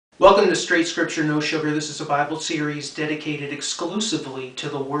Welcome to Straight Scripture, No Sugar. This is a Bible series dedicated exclusively to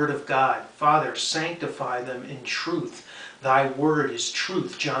the Word of God. Father, sanctify them in truth. Thy Word is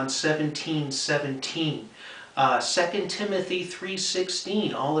truth. John 17:17. 2 Timothy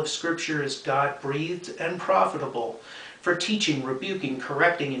 3:16. All of Scripture is God-breathed and profitable for teaching, rebuking,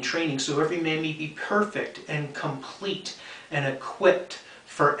 correcting, and training, so every man may be perfect and complete and equipped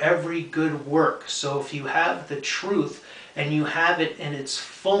for every good work. So if you have the truth, and you have it in its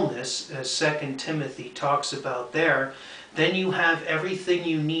fullness, as 2 Timothy talks about there, then you have everything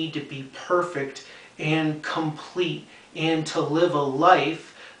you need to be perfect and complete and to live a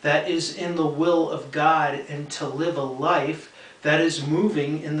life that is in the will of God and to live a life that is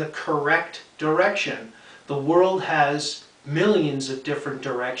moving in the correct direction. The world has millions of different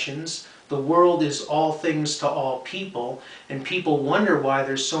directions. The world is all things to all people, and people wonder why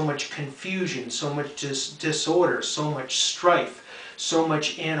there's so much confusion, so much disorder, so much strife, so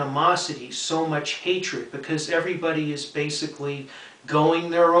much animosity, so much hatred, because everybody is basically going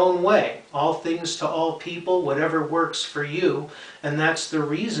their own way. All things to all people, whatever works for you, and that's the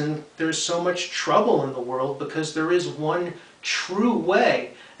reason there's so much trouble in the world, because there is one true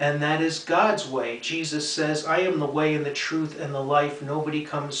way, and that is God's way. Jesus says, I am the way and the truth and the life. Nobody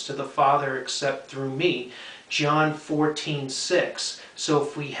comes to the Father except through me. John 14:6. So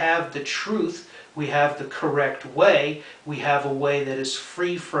if we have the truth, we have the correct way. We have a way that is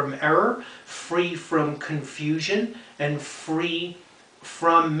free from error, free from confusion, and free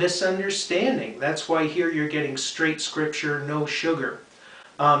from misunderstanding. That's why here you're getting straight scripture, no sugar.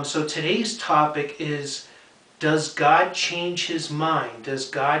 So today's topic is, does God change his mind? Does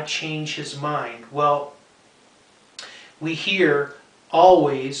God change his mind? Well, we hear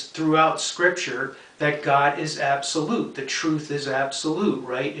always throughout Scripture that God is absolute. The truth is absolute,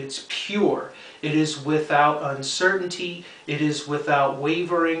 right? It's pure. It is without uncertainty. It is without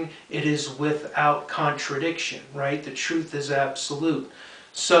wavering. It is without contradiction, right? The truth is absolute.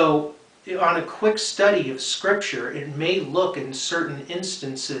 So, on a quick study of Scripture, it may look in certain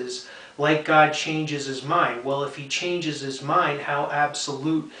instances like God changes his mind. Well, if he changes his mind, how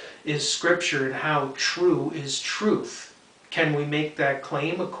absolute is Scripture and how true is truth? Can we make that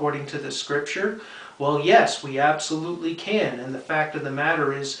claim according to the Scripture? Well, yes, we absolutely can. And the fact of the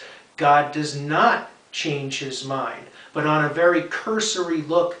matter is, God does not change his mind. But on a very cursory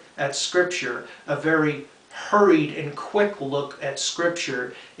look at Scripture, a very hurried and quick look at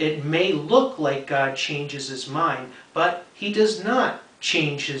Scripture, it may look like God changes his mind, but he does not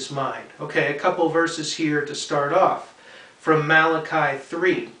change his mind. Okay, a couple verses here to start off. From Malachi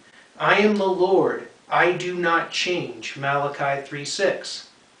 3. I am the Lord, I do not change. Malachi 3:6.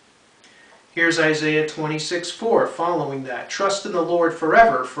 Here's Isaiah 26:4, following that. Trust in the Lord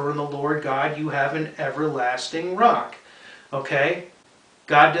forever, for in the Lord God you have an everlasting rock. Okay,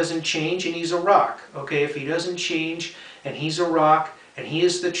 God doesn't change and he's a rock. Okay, if he doesn't change and he's a rock and he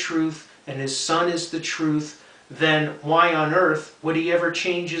is the truth and his son is the truth, then why on earth would he ever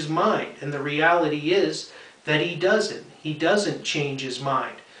change his mind? And the reality is that he doesn't. He doesn't change his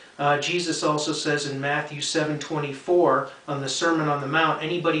mind. Jesus also says in Matthew 7:24 on the Sermon on the Mount,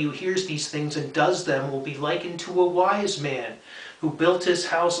 anybody who hears these things and does them will be likened to a wise man who built his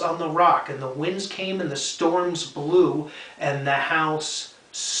house on the rock, and the winds came and the storms blew and the house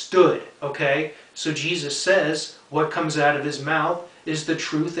stood. Okay? So Jesus says what comes out of his mouth is the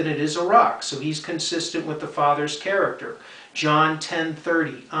truth, and it is a rock. So he's consistent with the Father's character. John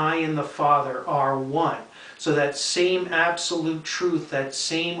 10:30, I and the Father are one. So that same absolute truth, that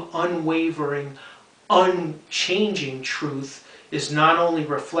same unwavering, unchanging truth is not only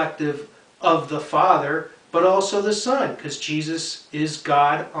reflective of the Father, but also the Son, because Jesus is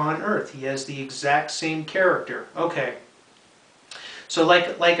God on earth. He has the exact same character. Okay. So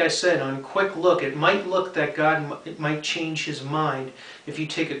like I said, on a quick look, it might look that God might change his mind if you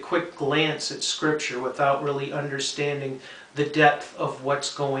take a quick glance at Scripture without really understanding the depth of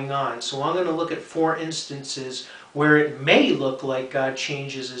what's going on. So I'm going to look at 4 instances where it may look like God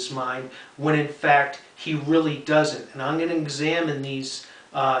changes his mind when in fact he really doesn't. And I'm going to examine these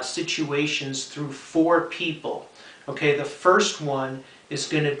situations through 4 people. Okay, the first one is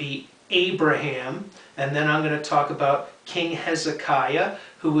going to be Abraham, and then I'm going to talk about King Hezekiah,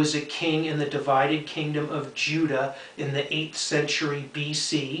 who was a king in the divided kingdom of Judah in the 8th century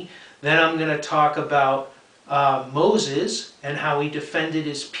BC. Then I'm going to talk about Moses and how he defended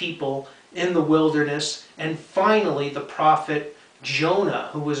his people in the wilderness. And finally, the prophet Jonah,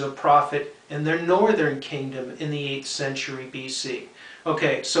 who was a prophet in their northern kingdom in the 8th century BC.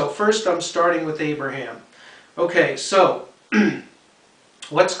 Okay, so first I'm starting with Abraham. Okay, so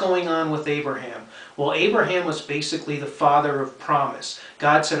What's going on with Abraham? Well, Abraham was basically the father of promise.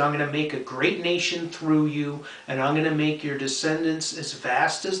 God said, I'm going to make a great nation through you, and I'm going to make your descendants as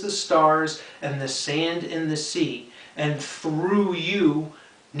vast as the stars and the sand in the sea. And through you,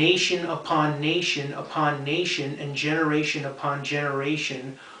 nation upon nation upon nation and generation upon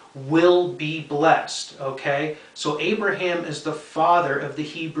generation will be blessed. Okay? So Abraham is the father of the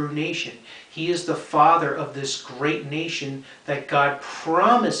Hebrew nation. He is the father of this great nation that God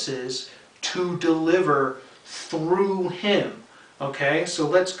promises to deliver through him. Okay, so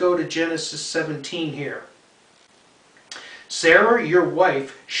let's go to Genesis 17 here. Sarah, your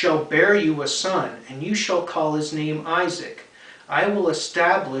wife, shall bear you a son, and you shall call his name Isaac. I will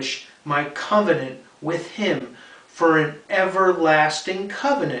establish my covenant with him for an everlasting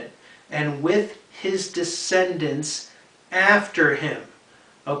covenant, and with his descendants after him.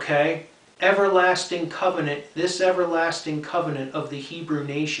 Okay? Everlasting covenant, this everlasting covenant of the Hebrew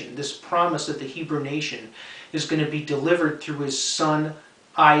nation, this promise of the Hebrew nation is going to be delivered through his son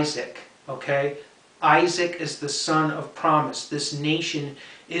Isaac. Okay? Isaac is the son of promise. This nation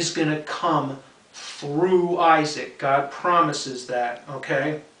is going to come through Isaac. God promises that.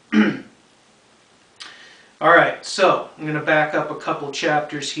 Okay? All right, so I'm going to back up a couple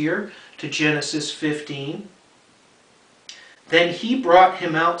chapters here to Genesis 15. Then he brought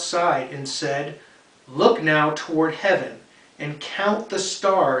him outside and said, Look now toward heaven, and count the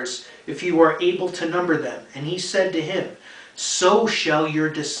stars, if you are able to number them. And he said to him, So shall your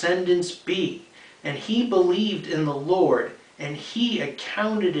descendants be. And he believed in the Lord, and he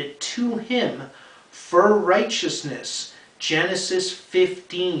accounted it to him for righteousness. Genesis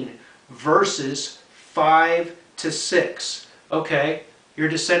 15, verses 5 to 6. Okay, your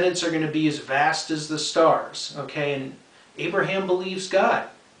descendants are going to be as vast as the stars. Okay, and Abraham believes God.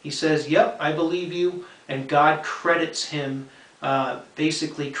 He says, yep, I believe you, and God credits him,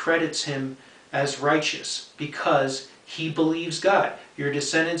 basically credits him as righteous because he believes God. Your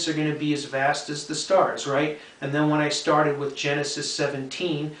descendants are going to be as vast as the stars, right? And then when I started with Genesis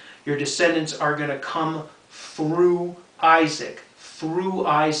 17, your descendants are going to come through Isaac,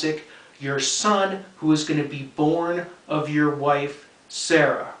 your son, who is going to be born of your wife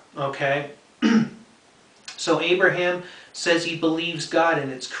Sarah. Okay? So Abraham says he believes God,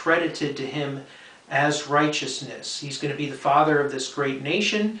 and it's credited to him as righteousness. He's going to be the father of this great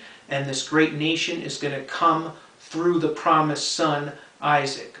nation, and this great nation is going to come through the promised son,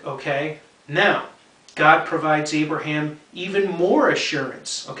 Isaac. Okay? Now, God provides Abraham even more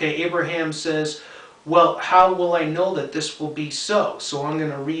assurance. Okay? Abraham says, well, how will I know that this will be so? So I'm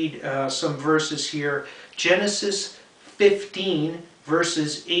going to read some verses here. Genesis 15,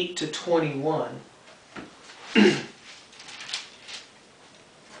 verses 8 to 21.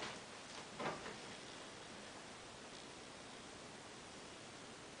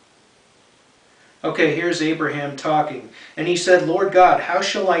 Okay, here's Abraham talking. And he said, Lord God, how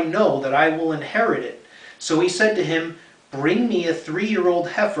shall I know that I will inherit it? So he said to him, Bring me a 3-year-old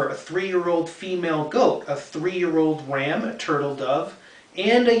heifer, a 3-year-old female goat, a 3-year-old ram, a turtle dove,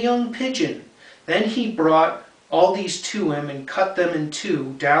 and a young pigeon. Then he brought all these to him and cut them in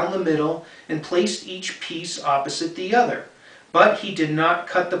two down the middle and placed each piece opposite the other. But he did not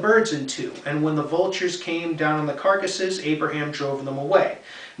cut the birds in two. And when the vultures came down on the carcasses, Abraham drove them away.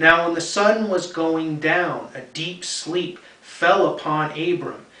 Now when the sun was going down, a deep sleep fell upon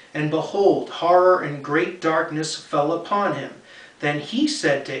Abram. And behold, horror and great darkness fell upon him. Then he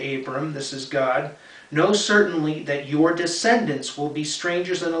said to Abram, this is God, Know certainly that your descendants will be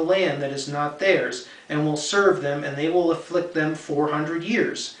strangers in a land that is not theirs, and will serve them, and they will afflict them 400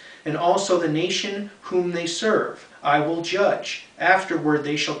 years. And also the nation whom they serve I will judge. Afterward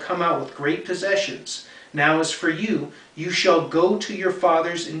they shall come out with great possessions. Now as for you, you shall go to your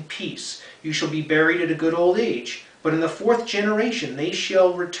fathers in peace. You shall be buried at a good old age. But in the 4th generation they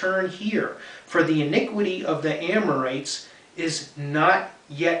shall return here, for the iniquity of the Amorites is not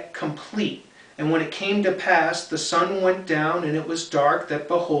yet complete. And when it came to pass, the sun went down, and it was dark, that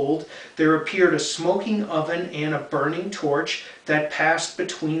behold, there appeared a smoking oven and a burning torch that passed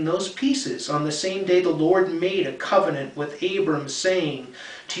between those pieces. On the same day the Lord made a covenant with Abram, saying,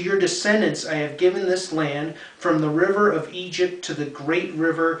 To your descendants I have given this land, from the river of Egypt to the great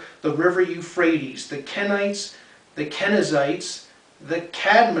river, the river Euphrates, the Kenites, the Kenizzites, the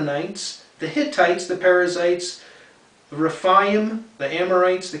Cadmonites, the Hittites, the Perizzites, the Rephaim, the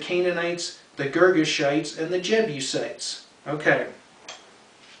Amorites, the Canaanites, the Girgashites, and the Jebusites. Okay.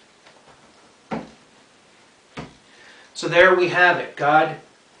 So there we have it. God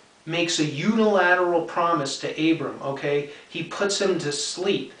makes a unilateral promise to Abram, okay? He puts him to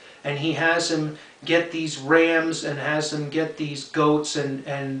sleep. and he has him get these rams and has him get these goats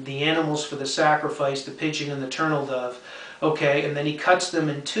and the animals for the sacrifice, the pigeon and the turtle dove. Okay, and then he cuts them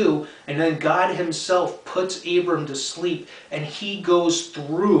in two, and then God himself puts Abram to sleep, and he goes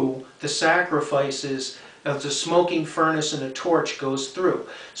through the sacrifices of the smoking furnace, and a torch goes through.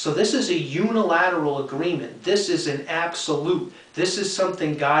 So this is a unilateral agreement. This is an absolute. This is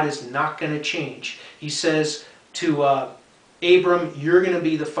something God is not going to change. He says to Abram, you're going to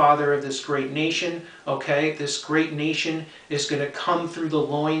be the father of this great nation. Okay, this great nation is going to come through the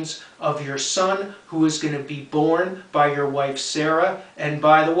loins of your son, who is going to be born by your wife Sarah. And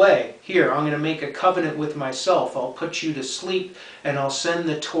by the way, here, I'm going to make a covenant with myself. I'll put you to sleep, and I'll send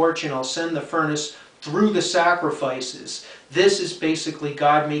the torch and I'll send the furnace through the sacrifices. This is basically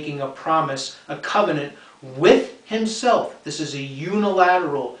God making a promise, a covenant with himself. This is a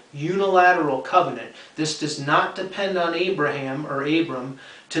unilateral covenant. This does not depend on Abraham or Abram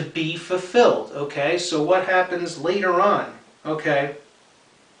to be fulfilled. Okay, so what happens later on? Okay,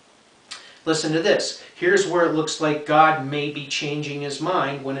 listen to this. Here's where it looks like God may be changing his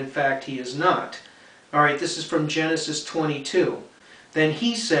mind when in fact he is not. All right, this is from Genesis 22. Then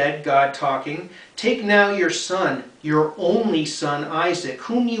he said, God talking, take now your son, your only son Isaac,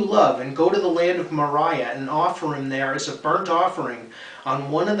 whom you love, and go to the land of Moriah and offer him there as a burnt offering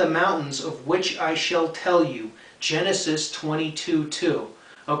on one of the mountains of which I shall tell you. Genesis 22:2.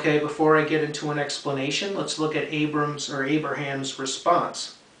 Okay, before I get into an explanation, let's look at Abraham's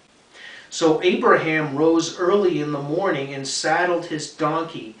response. So Abraham rose early in the morning and saddled his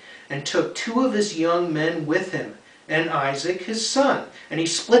donkey and took 2 of his young men with him, and Isaac his son. And he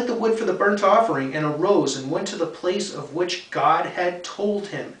split the wood for the burnt offering and arose and went to the place of which God had told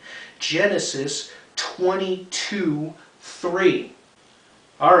him. Genesis 22:3.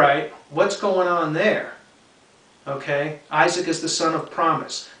 All right, what's going on there? Okay, Isaac is the son of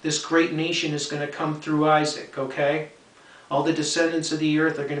promise. This great nation is going to come through Isaac, okay? All the descendants of the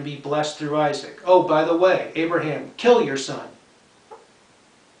earth are going to be blessed through Isaac. Oh, by the way, Abraham, kill your son.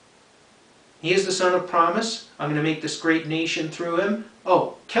 He is the son of promise. I'm going to make this great nation through him.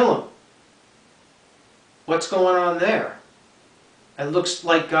 Oh, kill him. What's going on there? It looks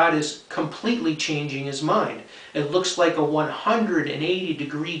like God is completely changing his mind. It looks like a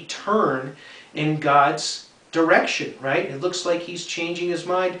 180-degree turn in God's direction, right? It looks like he's changing his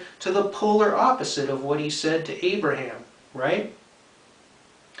mind to the polar opposite of what he said to Abraham, right?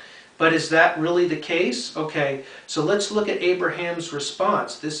 But is that really the case? Okay, so let's look at Abraham's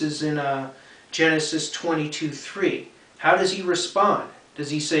response. This is in Genesis 22:3. How does he respond?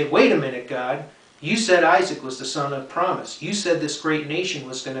 Does he say, wait a minute, God, you said Isaac was the son of promise. You said this great nation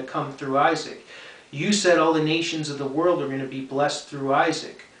was going to come through Isaac. You said all the nations of the world are going to be blessed through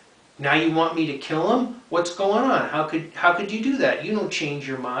Isaac. Now you want me to kill him? What's going on? How could you do that? You don't change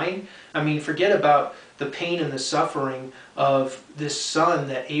your mind. I mean, forget about the pain and the suffering of this son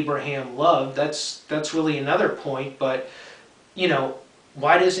that Abraham loved. That's really another point, but you know,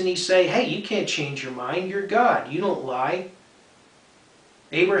 why doesn't he say, hey, you can't change your mind, you're God, you don't lie?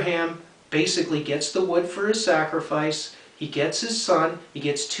 Abraham basically gets the wood for his sacrifice, he gets his son, he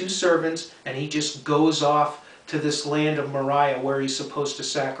gets 2 servants, and he just goes off to this land of Moriah where he's supposed to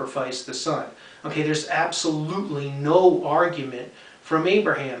sacrifice the son. Okay, there's absolutely no argument from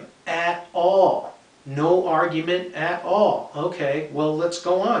Abraham at all. No argument at all. Okay, well, let's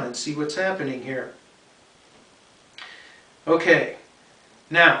go on and see what's happening here. Okay.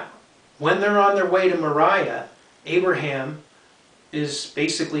 Now, when they're on their way to Moriah, Abraham is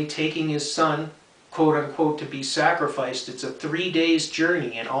basically taking his son, quote unquote, to be sacrificed. It's a 3 days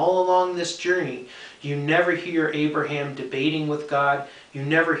journey, and all along this journey, you never hear Abraham debating with God. You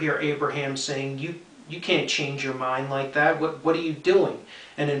never hear Abraham saying, you can't change your mind like that. What are you doing?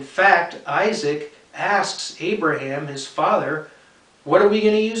 And in fact, Isaac asks Abraham, his father, what are we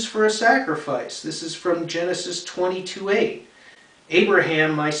going to use for a sacrifice? This is from Genesis 22:8.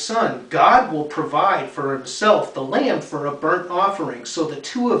 Abraham, my son, God will provide for himself the lamb for a burnt offering. So the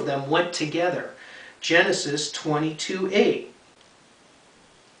 2 of them went together. Genesis 22:8.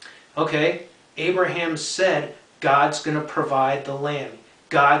 Okay, Abraham said God's going to provide the lamb.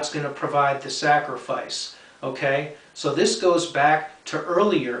 God's going to provide the sacrifice. Okay, so this goes back to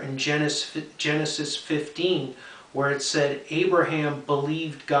earlier in Genesis 15, where it said Abraham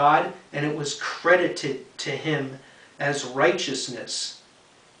believed God and it was credited to him as righteousness.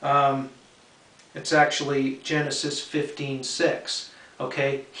 It's actually Genesis 15:6.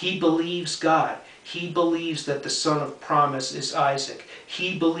 Okay, he believes God. He believes that the son of promise is Isaac.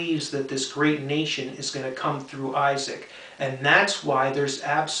 He believes that this great nation is going to come through Isaac. And that's why there's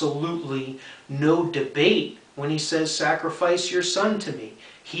absolutely no debate when he says, sacrifice your son to me.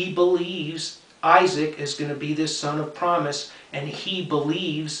 He believes Isaac is going to be this son of promise, and he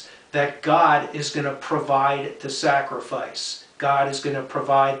believes that God is going to provide the sacrifice. God is going to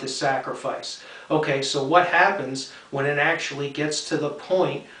provide the sacrifice. Okay, so what happens when it actually gets to the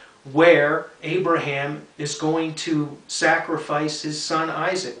point where Abraham is going to sacrifice his son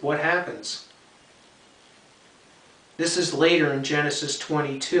Isaac? What happens? This is later in Genesis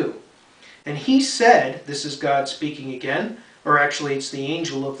 22. And he said, this is God speaking again, or actually it's the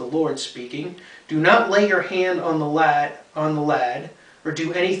angel of the Lord speaking, "Do not lay your hand on the lad, or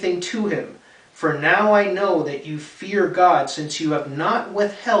do anything to him. For now I know that you fear God, since you have not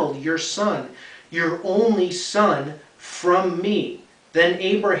withheld your son, your only son, from me." Then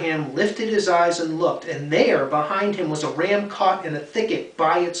Abraham lifted his eyes and looked, and there behind him was a ram caught in a thicket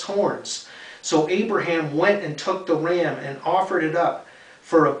by its horns. So Abraham went and took the ram and offered it up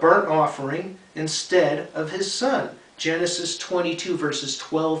for a burnt offering instead of his son. Genesis 22 verses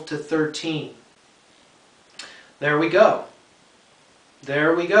 12 to 13. There we go.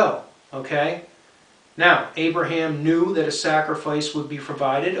 There we go. Okay? Now, Abraham knew that a sacrifice would be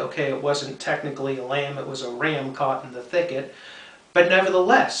provided. Okay, it wasn't technically a lamb, it was a ram caught in the thicket. But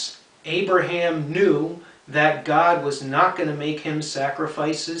nevertheless, Abraham knew that God was not going to make him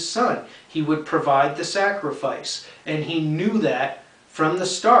sacrifice his son. He would provide the sacrifice. And he knew that from the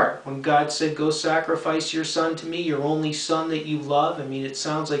start. When God said, "Go sacrifice your son to me, your only son that you love." I mean, it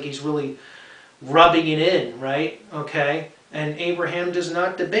sounds like he's really rubbing it in, right? Okay? And Abraham does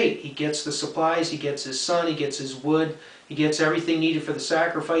not debate. He gets the supplies, he gets his son, he gets his wood, he gets everything needed for the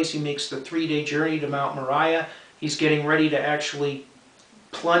sacrifice. He makes the 3-day journey to Mount Moriah. He's getting ready to actually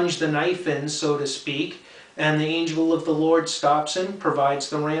plunge the knife in, so to speak. And the angel of the Lord stops him, provides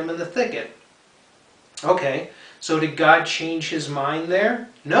the ram in the thicket. Okay, so did God change his mind there?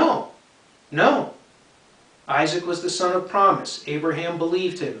 No. No. Isaac was the son of promise. Abraham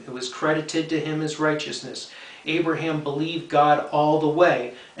believed him. It was credited to him as righteousness. Abraham believed God all the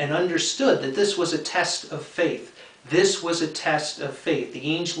way and understood that this was a test of faith. This was a test of faith.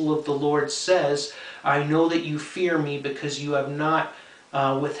 The angel of the Lord says, "I know that you fear me because you have not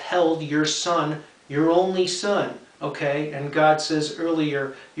withheld your son, your only son." Okay, and God says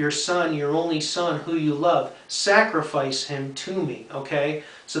earlier, "Your son, your only son who you love, sacrifice him to me." Okay,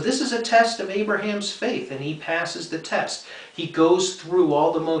 so this is a test of Abraham's faith, and he passes the test. He goes through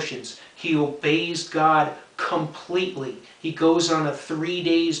all the motions. He obeys God completely. He goes on a 3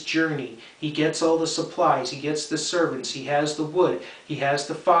 days journey. He gets all the supplies. He gets the servants. He has the wood. He has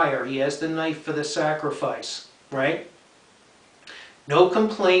the fire. He has the knife for the sacrifice. Right? No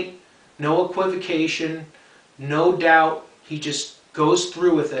complaint, no equivocation, no doubt. He just goes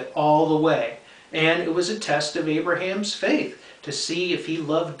through with it all the way. And it was a test of Abraham's faith to see if he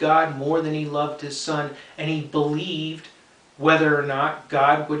loved God more than he loved his son, and he believed whether or not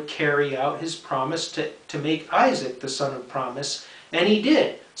God would carry out his promise to make Isaac the son of promise, and he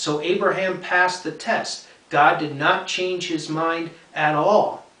did. So Abraham passed the test. God did not change his mind at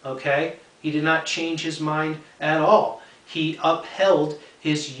all, okay? He did not change his mind at all. He upheld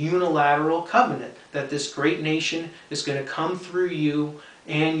his unilateral covenant that this great nation is going to come through you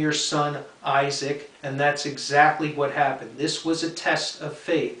and your son Isaac, and that's exactly what happened. This was a test of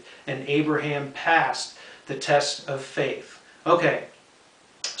faith, and Abraham passed the test of faith. Okay,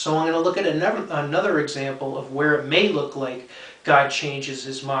 so I'm going to look at another example of where it may look like God changes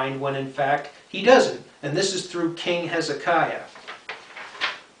his mind when in fact he doesn't, and this is through King Hezekiah.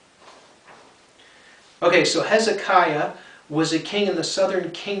 Okay, so Hezekiah was a king in the southern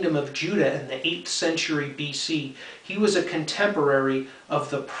kingdom of Judah in the 8th century BC. He was a contemporary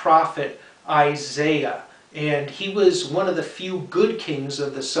of the prophet Isaiah, and he was one of the few good kings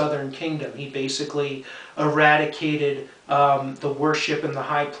of the southern kingdom. He basically eradicated the worship in the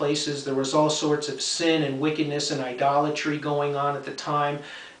high places. There was all sorts of sin and wickedness and idolatry going on at the time,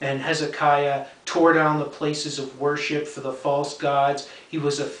 and Hezekiah tore down the places of worship for the false gods. He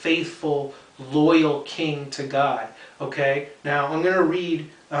was a faithful, loyal king to God. Okay, now I'm going to read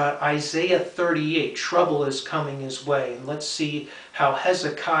Isaiah 38. Trouble is coming his way, and let's see how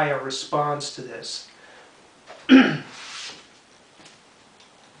Hezekiah responds to this.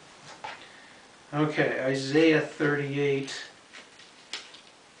 Okay, Isaiah 38.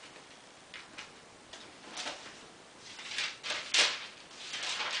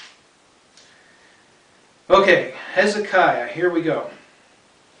 Okay, Hezekiah, here we go.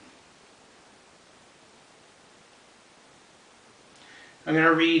 I'm going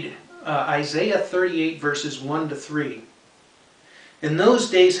to read Isaiah 38 verses 1 to 3. In those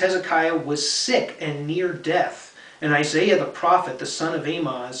days Hezekiah was sick and near death, and Isaiah the prophet, the son of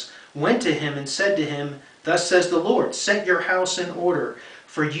Amoz, went to him and said to him, "Thus says the Lord, set your house in order,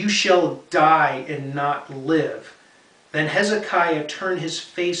 for you shall die and not live." Then Hezekiah turned his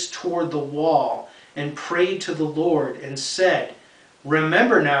face toward the wall and prayed to the Lord and said,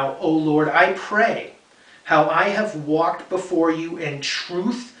 "Remember now, O Lord, I pray, how I have walked before you in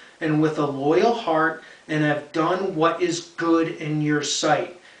truth and with a loyal heart, and have done what is good in your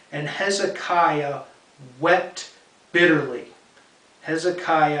sight." And Hezekiah wept bitterly.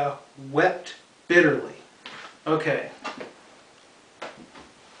 Hezekiah wept bitterly. Okay.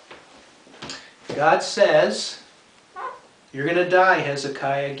 God says, you're going to die,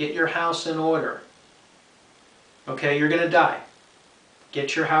 Hezekiah. Get your house in order. Okay, you're going to die.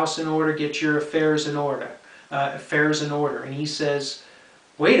 Get your house in order. Get your affairs in order. And he says,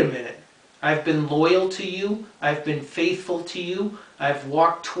 wait a minute. I've been loyal to you. I've been faithful to you. I've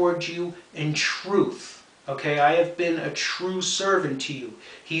walked towards you in truth. Okay, I have been a true servant to you.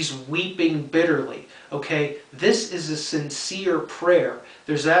 He's weeping bitterly. Okay, this is a sincere prayer.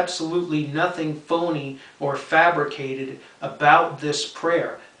 There's absolutely nothing phony or fabricated about this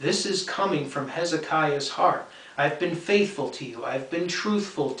prayer. This is coming from Hezekiah's heart. I've been faithful to you. I've been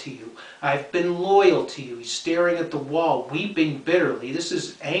truthful to you. I've been loyal to you. He's staring at the wall, weeping bitterly. This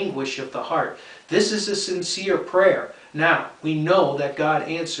is anguish of the heart. This is a sincere prayer. Now, we know that God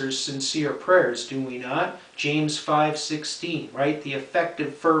answers sincere prayers, do we not? James 5:16, right? The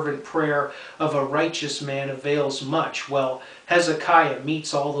effective, fervent prayer of a righteous man avails much. Well, Hezekiah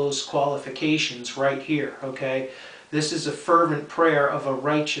meets all those qualifications right here, okay? This is a fervent prayer of a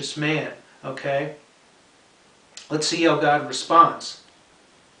righteous man, okay? Let's see how God responds.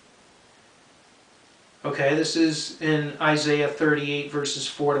 Okay, this is in Isaiah 38, verses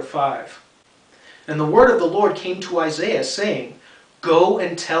 4 to 5. "And the word of the Lord came to Isaiah, saying, Go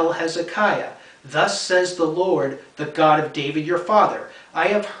and tell Hezekiah, Thus says the Lord, the God of David your father, I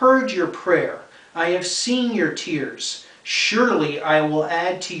have heard your prayer, I have seen your tears. Surely I will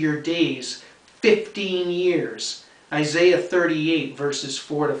add to your days 15 years. Isaiah 38, verses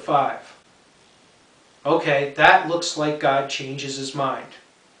 4 to 5. Okay, that looks like God changes his mind,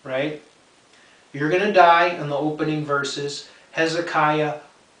 right? You're going to die in the opening verses. Hezekiah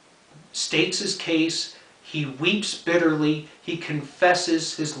states his case. He weeps bitterly. He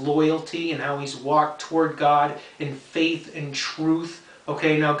confesses his loyalty and how he's walked toward God in faith and truth.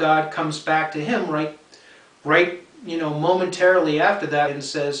 Okay, now God comes back to him right, momentarily after that and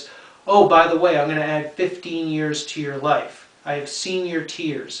says, oh, by the way, I'm going to add 15 years to your life. I have seen your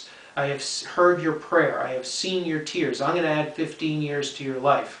tears. I have heard your prayer. I have seen your tears. I'm going to add 15 years to your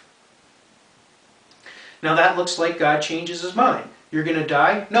life. Now that looks like God changes his mind. You're going to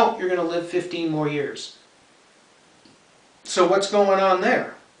die? No, you're going to live 15 more years. So what's going on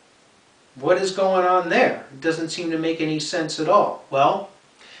there? What is going on there? It doesn't seem to make any sense at all. Well,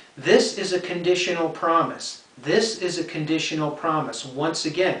 this is a conditional promise. This is a conditional promise. Once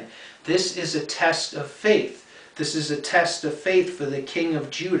again, this is a test of faith. This is a test of faith for the king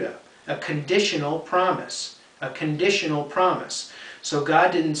of Judah. A conditional promise. A conditional promise. So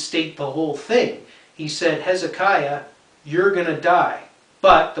God didn't state the whole thing. He said, Hezekiah, you're going to die.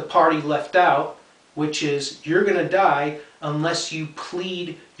 But the part he left out, which is, you're going to die unless you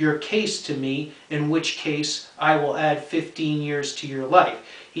plead your case to me, in which case I will add 15 years to your life.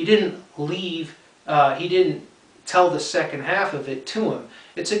 He didn't he didn't tell the second half of it to him.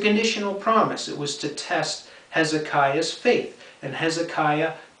 It's a conditional promise. It was to test Hezekiah's faith. And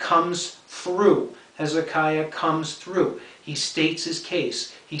Hezekiah comes through. Hezekiah comes through. He states his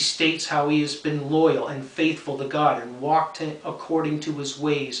case. He states how he has been loyal and faithful to God and walked according to his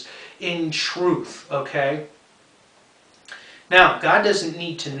ways in truth, okay? Now, God doesn't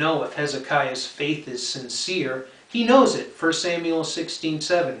need to know if Hezekiah's faith is sincere. He knows it. 1 Samuel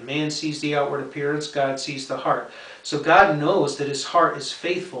 16:7. Man sees the outward appearance, God sees the heart. So God knows that his heart is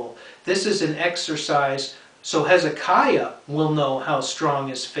faithful. This is an exercise so Hezekiah will know how strong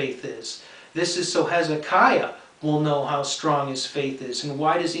his faith is. This is so Hezekiah will know how strong his faith is. And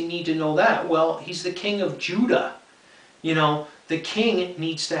why does he need to know that? Well, he's the king of Judah. You know, the king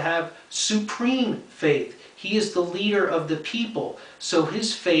needs to have supreme faith. He is the leader of the people. So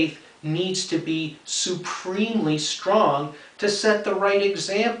his faith needs to be supremely strong to set the right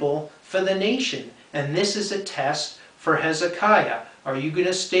example for the nation. And this is a test for Hezekiah. Are you going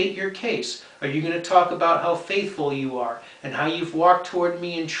to state your case? Are you going to talk about how faithful you are and how you've walked toward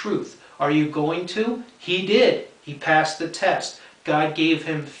me in truth? Are you going to? He did. He passed the test. God gave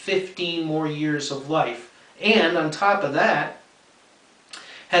him 15 more years of life. And on top of that,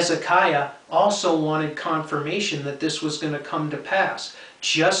 Hezekiah also wanted confirmation that this was going to come to pass,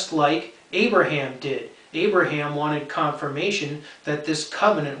 just like Abraham did. Abraham wanted confirmation that this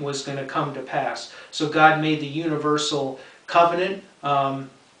covenant was going to come to pass. So God made the universal covenant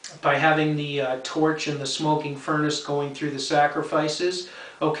by having the torch and the smoking furnace going through the sacrifices.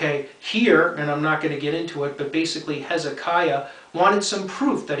 Okay, here, and I'm not going to get into it, but basically Hezekiah wanted some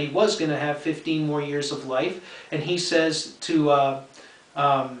proof that he was going to have 15 more years of life, and he says to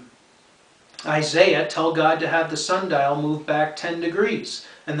Isaiah, tell God to have the sundial move back 10 degrees.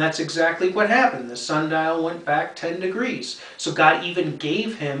 And that's exactly what happened. The sundial went back 10 degrees. So God even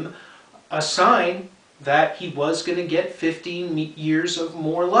gave him a sign that he was going to get 15 years of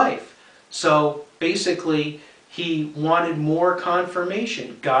more life. So basically, he wanted more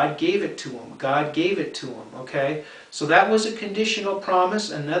confirmation. God gave it to him. God gave it to him, okay? So that was a conditional promise,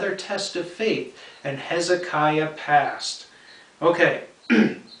 another test of faith, and Hezekiah passed. Okay.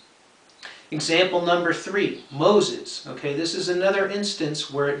 Example number 3, Moses. Okay, this is another instance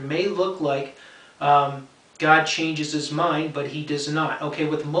where it may look like God changes his mind, but he does not. Okay,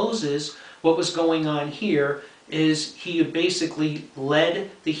 with Moses, what was going on here is he had basically led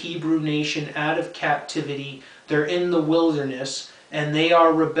the Hebrew nation out of captivity. They're in the wilderness, and they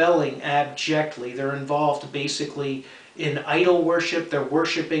are rebelling abjectly. They're involved basically in idol worship. They're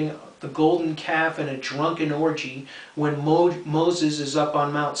worshiping the golden calf in a drunken orgy when Moses is up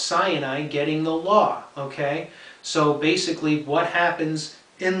on Mount Sinai getting the law. Okay, so basically what happens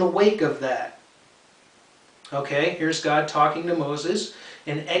in the wake of that? Okay, here's God talking to Moses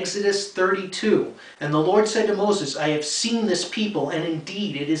in Exodus 32. And the Lord said to Moses, I have seen this people, and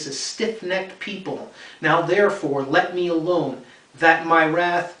indeed it is a stiff-necked people. Now therefore let me alone, that my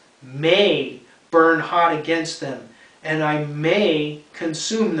wrath may burn hot against them, and I may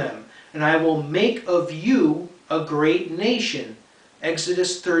consume them, and I will make of you a great nation.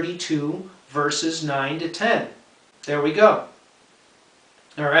 Exodus 32, verses 9 to 10. There we go.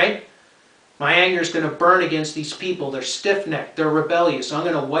 All right? My anger is going to burn against these people. They're stiff-necked. They're rebellious. I'm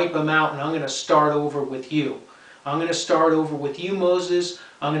going to wipe them out, and I'm going to start over with you. I'm going to start over with you, Moses.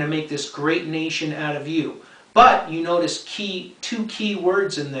 I'm going to make this great nation out of you. But you notice two key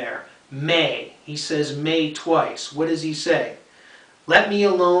words in there. May. He says may twice. What does he say? Let me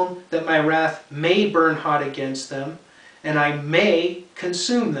alone, that my wrath may burn hot against them, and I may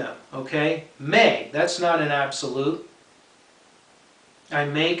consume them. Okay? May. That's not an absolute. I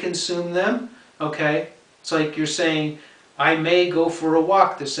may consume them. Okay? It's like you're saying, I may go for a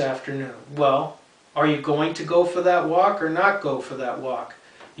walk this afternoon. Well, are you going to go for that walk or not go for that walk?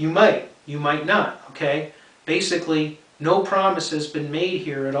 You might. You might not. Okay? Basically, no promise has been made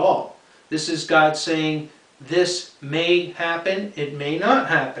here at all. This is God saying, this may happen, it may not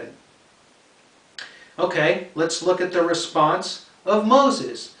happen. Okay, let's look at the response of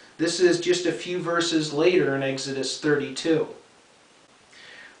Moses. This is just a few verses later in Exodus 32.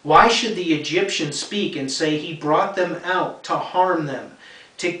 Why should the Egyptians speak and say he brought them out to harm them,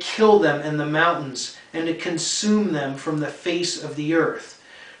 to kill them in the mountains, and to consume them from the face of the earth?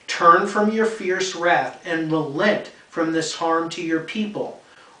 Turn from your fierce wrath and relent from this harm to your people.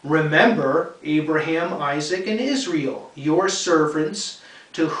 Remember Abraham, Isaac, and Israel, your servants,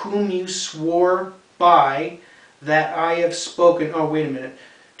 to whom you swore by that I have spoken. Oh, wait a minute.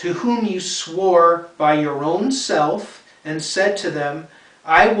 To whom you swore by your own self and said to them,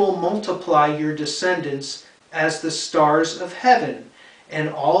 I will multiply your descendants as the stars of heaven, and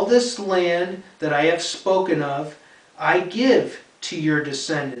all this land that I have spoken of I give to your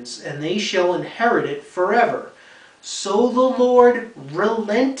descendants, and they shall inherit it forever. So the Lord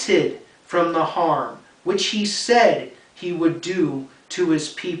relented from the harm which he said he would do to his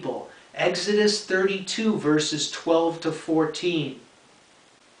people. Exodus 32, verses 12 to 14.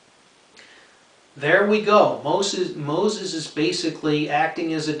 There we go. Moses is basically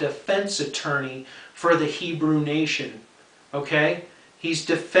acting as a defense attorney for the Hebrew nation. Okay? He's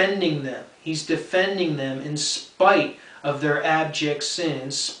defending them. He's defending them in spite of their abject sin,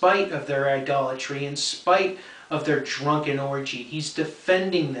 in spite of their idolatry, in spite of their drunken orgy. He's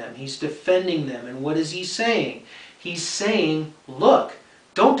defending them. He's defending them. And what is he saying? He's saying, look,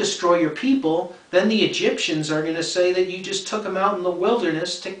 don't destroy your people. Then the Egyptians are going to say that you just took them out in the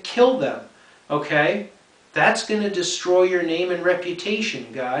wilderness to kill them. Okay? That's going to destroy your name and reputation,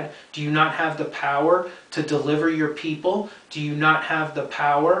 God. Do you not have the power to deliver your people? Do you not have the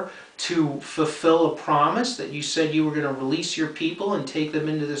power to fulfill a promise that you said you were going to release your people and take them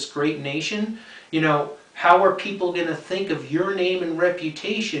into this great nation? You know, how are people going to think of your name and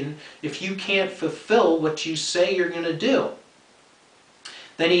reputation if you can't fulfill what you say you're going to do?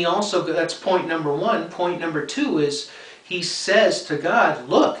 Then he also, that's point number 1. Point number 2 is he says to God,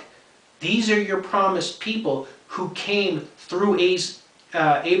 look, these are your promised people who came through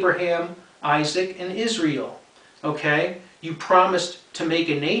Abraham, Isaac, and Israel. Okay? You promised to make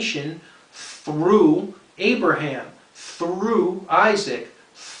a nation through Abraham. through Isaac,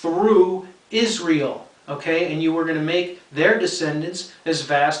 through Israel. Okay, and you were going to make their descendants as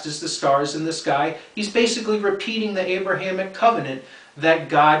vast as the stars in the sky. He's basically repeating the Abrahamic covenant that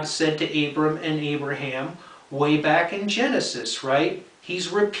God said to Abram and Abraham way back in Genesis, right? He's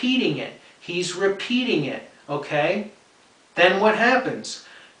repeating it. He's repeating it, okay? Then what happens?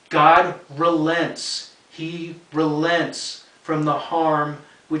 God relents. He relents from the harm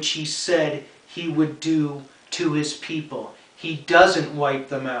which he said he would do to his people. He doesn't wipe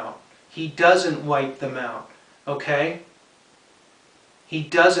them out. He doesn't wipe them out, okay? He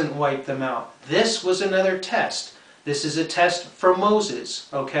doesn't wipe them out. This was another test. This is a test for Moses,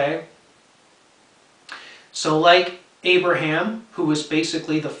 okay? So like Abraham, who was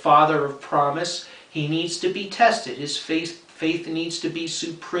basically the father of promise, he needs to be tested. His faith needs to be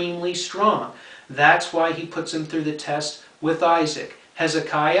supremely strong. That's why he puts him through the test with Isaac.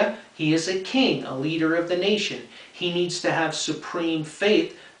 Hezekiah, he is a king, a leader of the nation. He needs to have supreme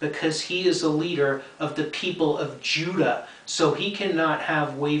faith because he is a leader of the people of Judah. So he cannot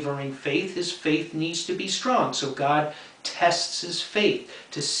have wavering faith. His faith needs to be strong. So God tests his faith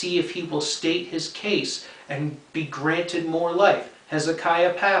to see if he will state his case and be granted more life.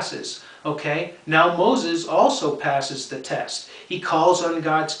 Hezekiah passes. Okay, now Moses also passes the test. He calls on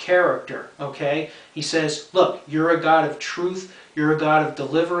God's character. Okay, he says, look, you're a God of truth. You're a God of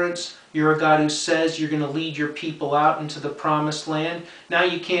deliverance. You're a God who says you're going to lead your people out into the promised land. Now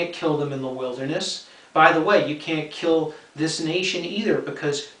you can't kill them in the wilderness. By the way, you can't kill this nation either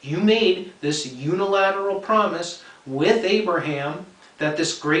because you made this unilateral promise with Abraham that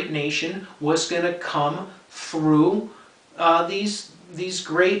this great nation was going to come through these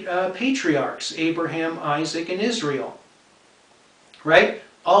great patriarchs, Abraham, Isaac, and Israel. Right?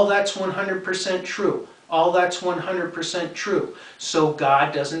 All that's 100% true. All that's 100% true. So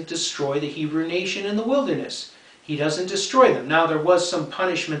God doesn't destroy the Hebrew nation in the wilderness. He doesn't destroy them. Now there was some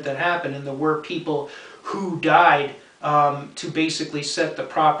punishment that happened and there were people who died to basically set the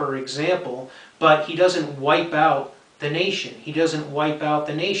proper example, but he doesn't wipe out the nation. He doesn't wipe out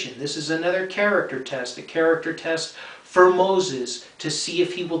the nation. This is another character test, a character test for Moses to see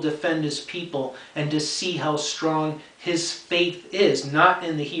if he will defend his people and to see how strong his faith is, not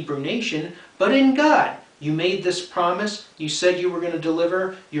in the Hebrew nation, but in God. You made this promise. You said you were going to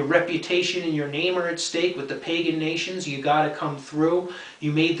deliver. Your reputation and your name are at stake with the pagan nations. You got to come through.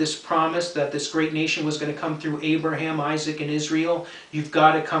 You made this promise that this great nation was going to come through Abraham, Isaac, and Israel. You've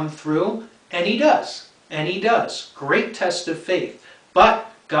got to come through. And he does. And he does. Great test of faith.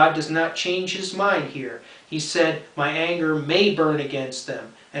 But God does not change his mind here. He said, my anger may burn against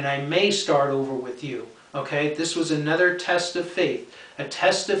them, and I may start over with you. Okay, this was another test of faith. A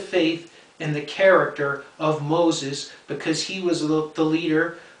test of faith in the character of Moses because he was the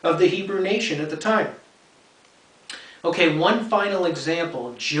leader of the Hebrew nation at the time. Okay, one final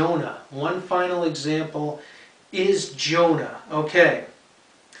example, Jonah. One final example is Jonah. Okay,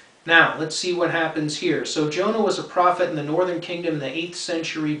 now let's see what happens here. So Jonah was a prophet in the northern kingdom in the 8th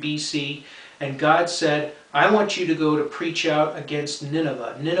century BC, and God said, I want you to go to preach out against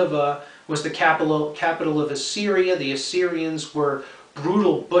Nineveh. Nineveh was the capital of Assyria. The Assyrians were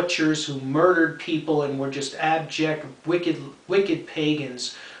brutal butchers who murdered people and were just abject, wicked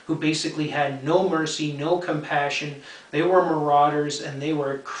pagans who basically had no mercy, no compassion. They were marauders and they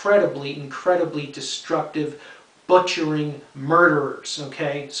were incredibly destructive, butchering murderers.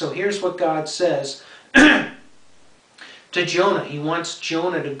 Okay, so here's what God says to Jonah. He wants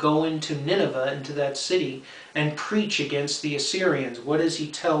Jonah to go into Nineveh, into that city, and preach against the Assyrians. What does he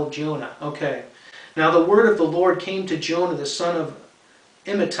tell Jonah? Okay, now the word of the Lord came to Jonah, the son of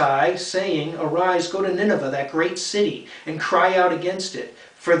Amittai, saying, arise, go to Nineveh, that great city, and cry out against it,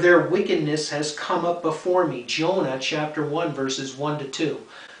 for their wickedness has come up before me. Jonah chapter 1, verses 1 to 2.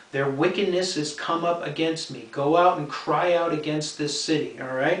 Their wickedness has come up against me. Go out and cry out against this city,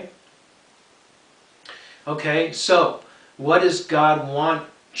 all right? Okay, so what does God want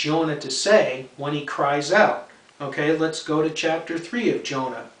Jonah to say when he cries out? Okay, let's go to chapter 3 of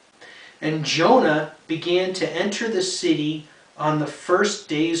Jonah. And Jonah began to enter the city on the first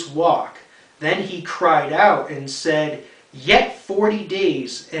day's walk. Then he cried out and said, yet 40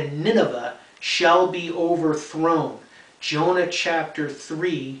 days, and Nineveh shall be overthrown. Jonah chapter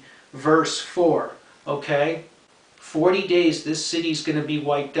 3, verse 4. Okay? 40 days, this city's going to be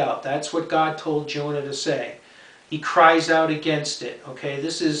wiped out. That's what God told Jonah to say. He cries out against it. Okay?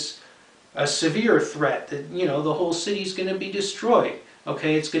 This is a severe threat that, you know, the whole city's going to be destroyed.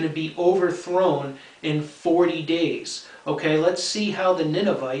 Okay? It's going to be overthrown in 40 days. Okay, let's see how the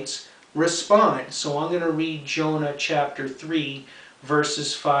Ninevites respond. So I'm going to read Jonah chapter 3,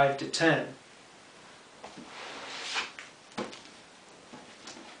 verses 5 to 10.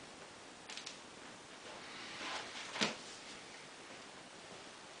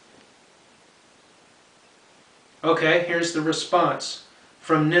 Okay, here's the response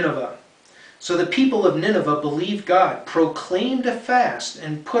from Nineveh. So the people of Nineveh believed God, proclaimed a fast,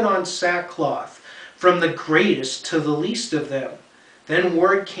 and put on sackcloth, from the greatest to the least of them. Then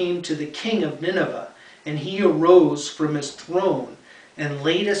word came to the king of Nineveh, and he arose from his throne, and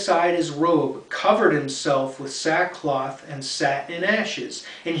laid aside his robe, covered himself with sackcloth, and sat in ashes.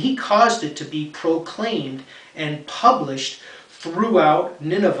 And he caused it to be proclaimed and published throughout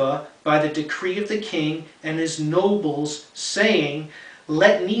Nineveh by the decree of the king and his nobles, saying,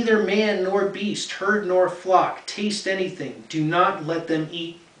 let neither man nor beast, herd nor flock, taste anything. Do not let them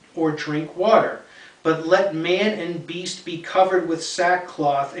eat or drink water. But let man and beast be covered with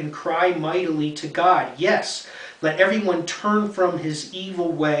sackcloth and cry mightily to God. Yes, let everyone turn from his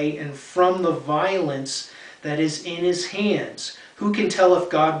evil way and from the violence that is in his hands. Who can tell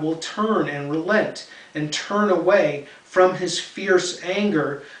if God will turn and relent and turn away from his fierce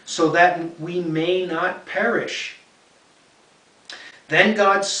anger so that we may not perish? Then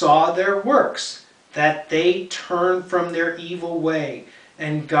God saw their works, that they turned from their evil way,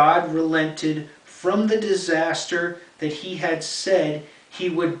 and God relented from the disaster that he had said he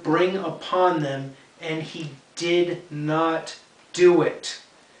would bring upon them, and he did not do it.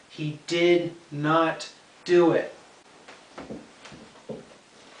 He did not do it.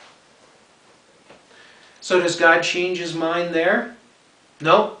 So does God change his mind there?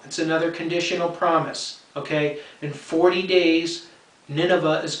 No, it's another conditional promise. Okay, in 40 days,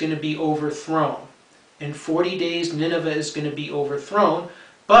 Nineveh is going to be overthrown. In 40 days, Nineveh is going to be overthrown,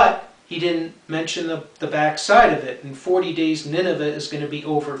 but he didn't mention the backside of it. In 40 days, Nineveh is going to be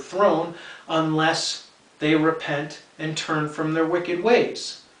overthrown unless they repent and turn from their wicked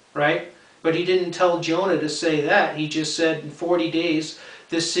ways, right? But he didn't tell Jonah to say that. He just said in 40 days,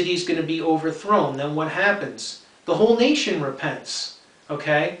 this city is going to be overthrown. Then what happens? The whole nation repents,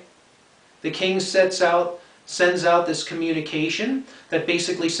 okay? The king sends out this communication that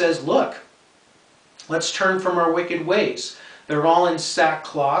basically says, look, let's turn from our wicked ways. They're all in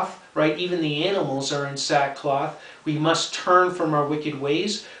sackcloth, right? Even the animals are in sackcloth. We must turn from our wicked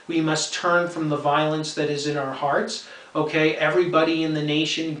ways. We must turn from the violence that is in our hearts. Okay, everybody in the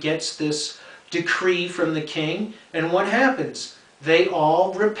nation gets this decree from the king. And what happens? They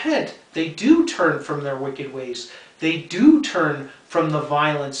all repent. They do turn from their wicked ways. They do turn from the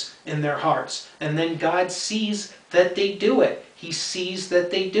violence in their hearts. And then God sees that they do it. He sees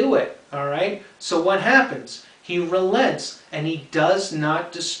that they do it. All right? So what happens? He relents and he does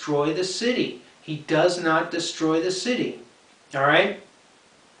not destroy the city. He does not destroy the city. All right?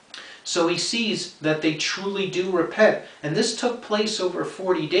 So he sees that they truly do repent. And this took place over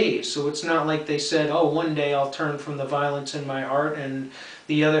 40 days. So it's not like they said, oh, one day I'll turn from the violence in my heart and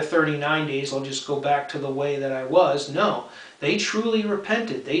the other 39 days I'll just go back to the way that I was. No, they truly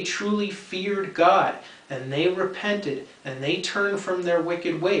repented. They truly feared God. And they repented. And they turned from their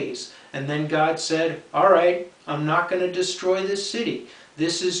wicked ways. And then God said, all right, I'm not going to destroy this city.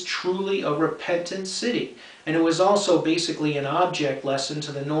 This is truly a repentant city. And it was also basically an object lesson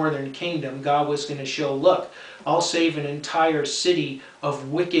to the northern kingdom. God was going to show, look, I'll save an entire city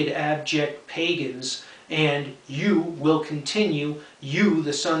of wicked, abject pagans, and you will continue, you,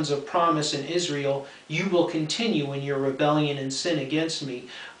 the sons of promise in Israel, you will continue in your rebellion and sin against me.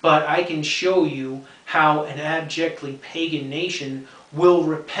 But I can show you how an abjectly pagan nation will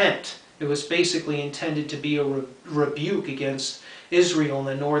repent. It was basically intended to be a rebuke against Israel in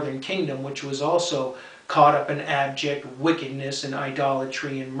the northern kingdom, which was also caught up in abject wickedness and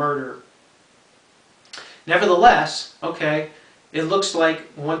idolatry and murder. Nevertheless, okay, it looks like,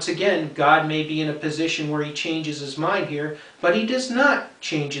 once again, God may be in a position where he changes his mind here, but he does not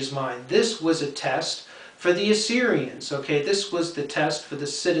change his mind. This was a test for the Assyrians, okay? This was the test for the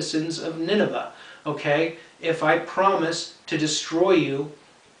citizens of Nineveh, okay? If I promise to destroy you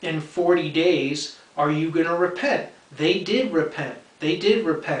in 40 days, are you going to repent? They did repent. They did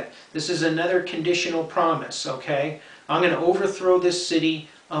repent. This is another conditional promise, okay? I'm going to overthrow this city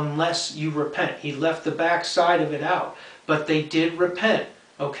unless you repent. He left the backside of it out. But they did repent,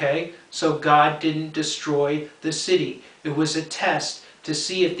 okay? So God didn't destroy the city. It was a test to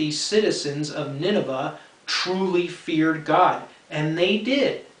see if these citizens of Nineveh truly feared God. And they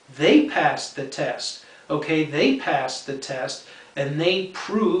did. They passed the test, okay? They passed the test, and they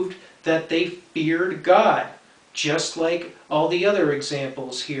proved that they feared God. Just like all the other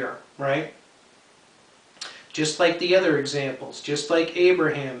examples here, right? Just like the other examples. Just like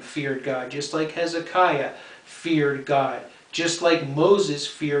Abraham feared God. Just like Hezekiah feared God. Just like Moses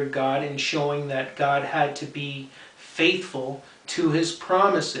feared God in showing that God had to be faithful to his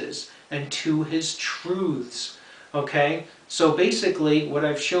promises and to his truths. Okay? So basically, what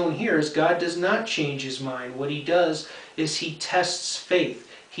I've shown here is God does not change his mind. What he does is he tests faith.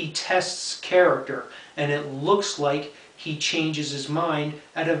 He tests character. And it looks like he changes his mind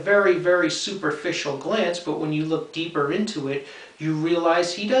at a very, very superficial glance, but when you look deeper into it, you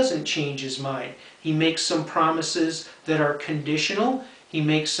realize he doesn't change his mind. He makes some promises that are conditional. He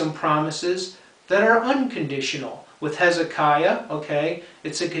makes some promises that are unconditional. With Hezekiah, okay,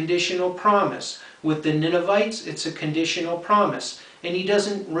 it's a conditional promise. With the Ninevites, it's a conditional promise. And he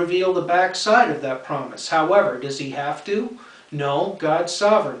doesn't reveal the backside of that promise. However, does he have to? No, God's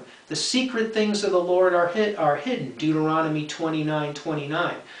sovereign. The secret things of the Lord are hidden, Deuteronomy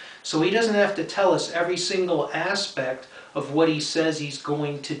 29:29. So he doesn't have to tell us every single aspect of what he says he's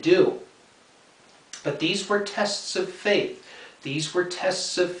going to do. But these were tests of faith. These were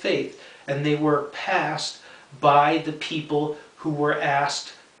tests of faith, and they were passed by the people who were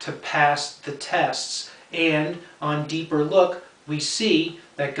asked to pass the tests. And on deeper look, we see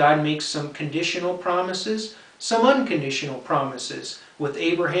that God makes some conditional promises, some unconditional promises. With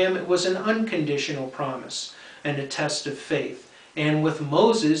Abraham, it was an unconditional promise and a test of faith. And with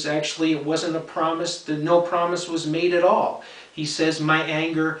Moses, actually, it wasn't a promise, no promise was made at all. He says, my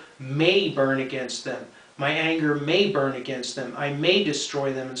anger may burn against them. My anger may burn against them. I may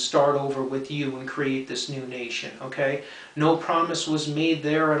destroy them and start over with you and create this new nation. Okay? No promise was made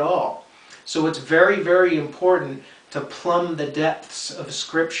there at all. So it's very, very important to plumb the depths of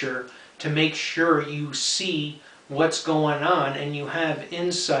Scripture to make sure you see what's going on and you have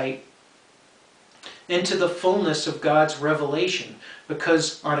insight into the fullness of God's revelation.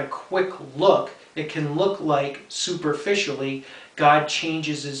 Because on a quick look, it can look like superficially God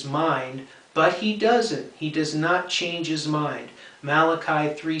changes his mind, but he doesn't. He does not change his mind.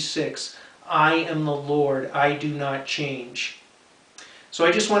 Malachi 3:6, I am the Lord, I do not change. So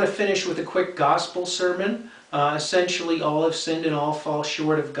I just want to finish with a quick gospel sermon. Essentially, all have sinned and all fall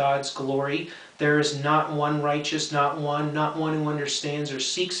short of God's glory. There is not one righteous, not one who understands or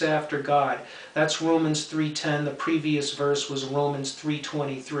seeks after God. That's Romans 3:10. The previous verse was Romans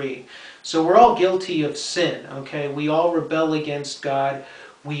 3:23. So we're all guilty of sin, okay? We all rebel against God.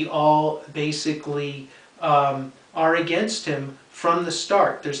 We all basically are against him from the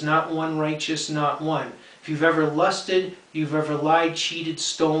start. There's not one righteous, not one. If you've ever lusted, you've ever lied, cheated,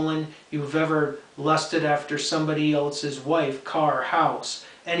 stolen, you've ever lusted after somebody else's wife, car, house,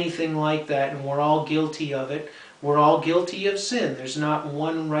 anything like that, and we're all guilty of it. We're all guilty of sin. There's not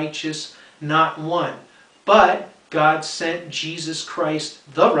one righteous, not one. But God sent Jesus Christ,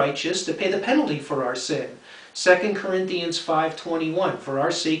 the righteous, to pay the penalty for our sin. 2 Corinthians 5:21, for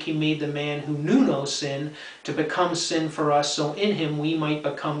our sake he made the man who knew no sin to become sin for us, so in him we might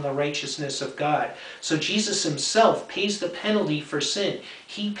become the righteousness of God. So Jesus himself pays the penalty for sin.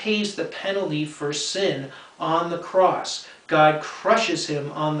 He pays the penalty for sin on the cross. God crushes him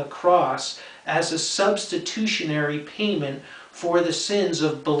on the cross as a substitutionary payment for the sins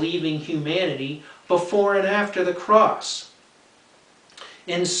of believing humanity before and after the cross.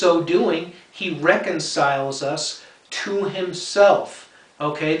 In so doing, he reconciles us to himself.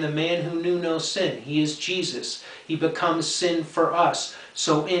 Okay, the man who knew no sin, he is Jesus. He becomes sin for us.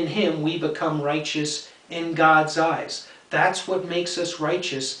 So in him we become righteous in God's eyes. That's what makes us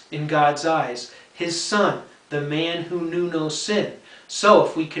righteous in God's eyes. His Son, the man who knew no sin. So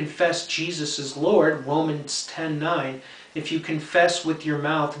if we confess Jesus as Lord, Romans 10:9, if you confess with your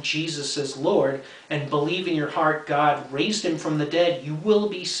mouth Jesus as Lord and believe in your heart God raised him from the dead, you will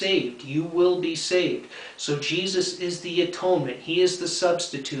be saved. You will be saved. So Jesus is the atonement. He is the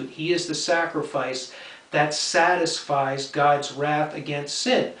substitute. He is the sacrifice that satisfies God's wrath against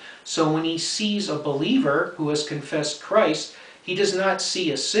sin. So when he sees a believer who has confessed Christ, he does not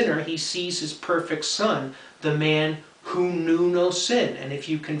see a sinner. He sees his perfect Son, the man who knew no sin. And if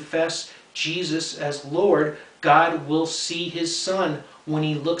you confess Jesus as Lord, God will see his Son when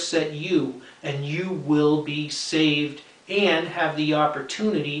he looks at you, and you will be saved and have the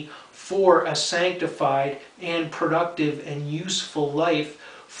opportunity for a sanctified and productive and useful life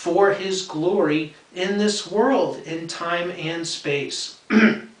for his glory in this world, in time and space.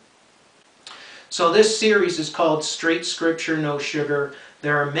 So this series is called Straight Scripture, No Sugar.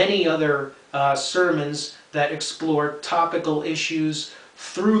 There are many other sermons that explore topical issues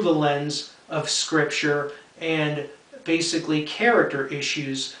through the lens of Scripture and basically character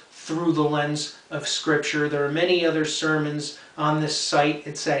issues through the lens of Scripture. There are many other sermons on this site.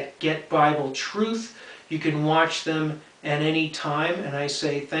 It's at Get Bible Truth. You can watch them at any time, and I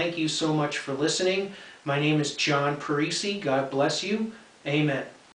say thank you so much for listening. My name is John Parisi. God bless you. Amen.